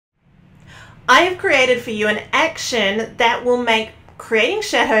I have created for you an action that will make creating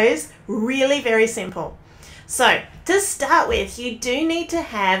shadows really very simple. So to start with, you do need to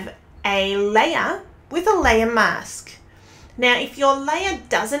have a layer with a layer mask. Now, if your layer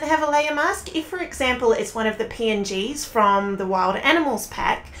doesn't have a layer mask, if for example it's one of the PNGs from the Wild Animals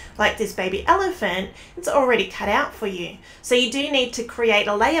pack, like this baby elephant, it's already cut out for you. So you do need to create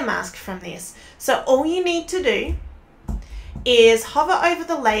a layer mask from this. So all you need to do is hover over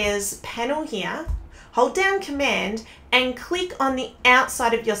the layers panel here, hold down Command and click on the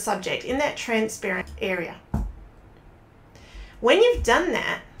outside of your subject in that transparent area. When you've done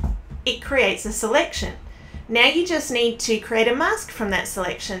that, it creates a selection. Now you just need to create a mask from that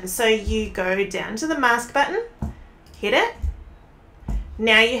selection. So you go down to the mask button, hit it.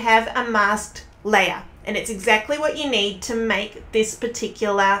 Now you have a masked layer, and it's exactly what you need to make this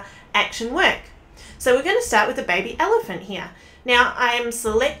particular action work. So we're going to start with the baby elephant here. Now I am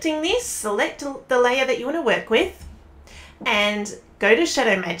selecting this, select the layer that you want to work with, and go to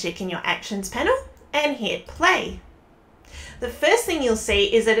Shadow Magic in your Actions panel and hit play. The first thing you'll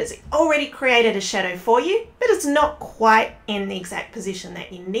see is that it's already created a shadow for you, but it's not quite in the exact position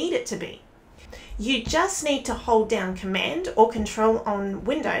that you need it to be. You just need to hold down Command or Control on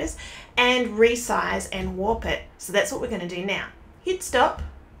Windows and resize and warp it. So that's what we're going to do now. Hit stop.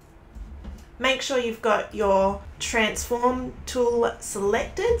 Make sure you've got your transform tool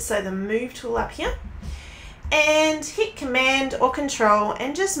selected, so the move tool up here, and hit Command or Control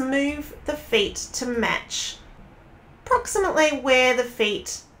and just move the feet to match approximately where the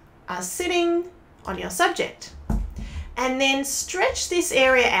feet are sitting on your subject. And then stretch this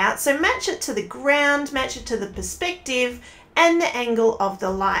area out, so match it to the ground, match it to the perspective and the angle of the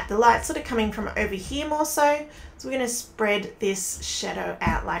light. The light's sort of coming from over here more so we're going to spread this shadow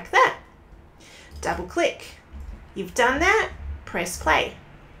out like that. Double click. You've done that, press play.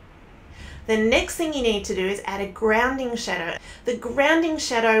 The next thing you need to do is add a grounding shadow. The grounding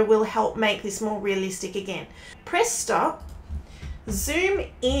shadow will help make this more realistic again. Press stop, zoom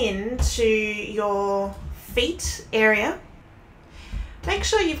in to your feet area. Make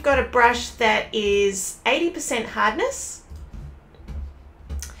sure you've got a brush that is 80% hardness,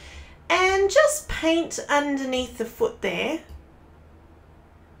 and just paint underneath the foot there,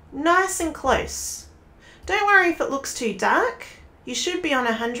 nice and close. Don't worry if it looks too dark. You should be on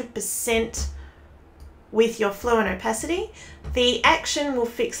 100% with your flow and opacity. The action will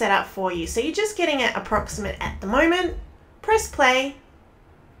fix that up for you. So you're just getting it approximate at the moment. Press play.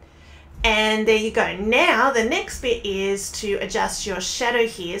 And there you go. Now the next bit is to adjust your shadow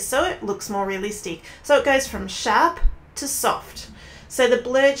here so it looks more realistic. So it goes from sharp to soft. So the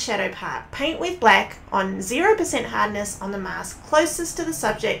blurred shadow part, paint with black on 0% hardness on the mask closest to the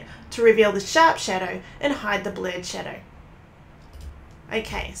subject to reveal the sharp shadow and hide the blurred shadow.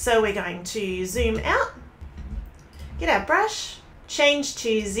 Okay, so we're going to zoom out, get our brush, change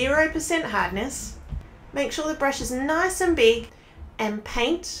to 0% hardness, make sure the brush is nice and big, and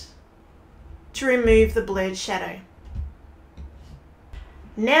paint to remove the blurred shadow.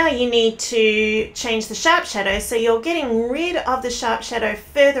 Now you need to change the sharp shadow, so you're getting rid of the sharp shadow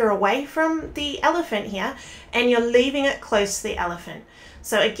further away from the elephant here, and you're leaving it close to the elephant.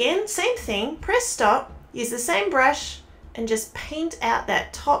 So again, same thing, press stop, use the same brush, and just paint out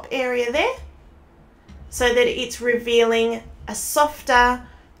that top area there so that it's revealing a softer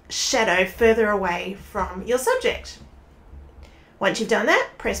shadow further away from your subject. Once you've done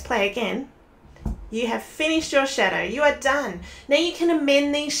that, press play again. You have finished your shadow. You are done. Now you can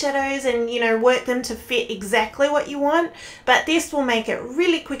amend these shadows and, work them to fit exactly what you want, but this will make it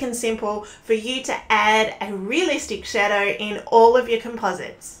really quick and simple for you to add a realistic shadow in all of your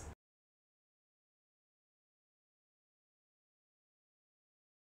composites.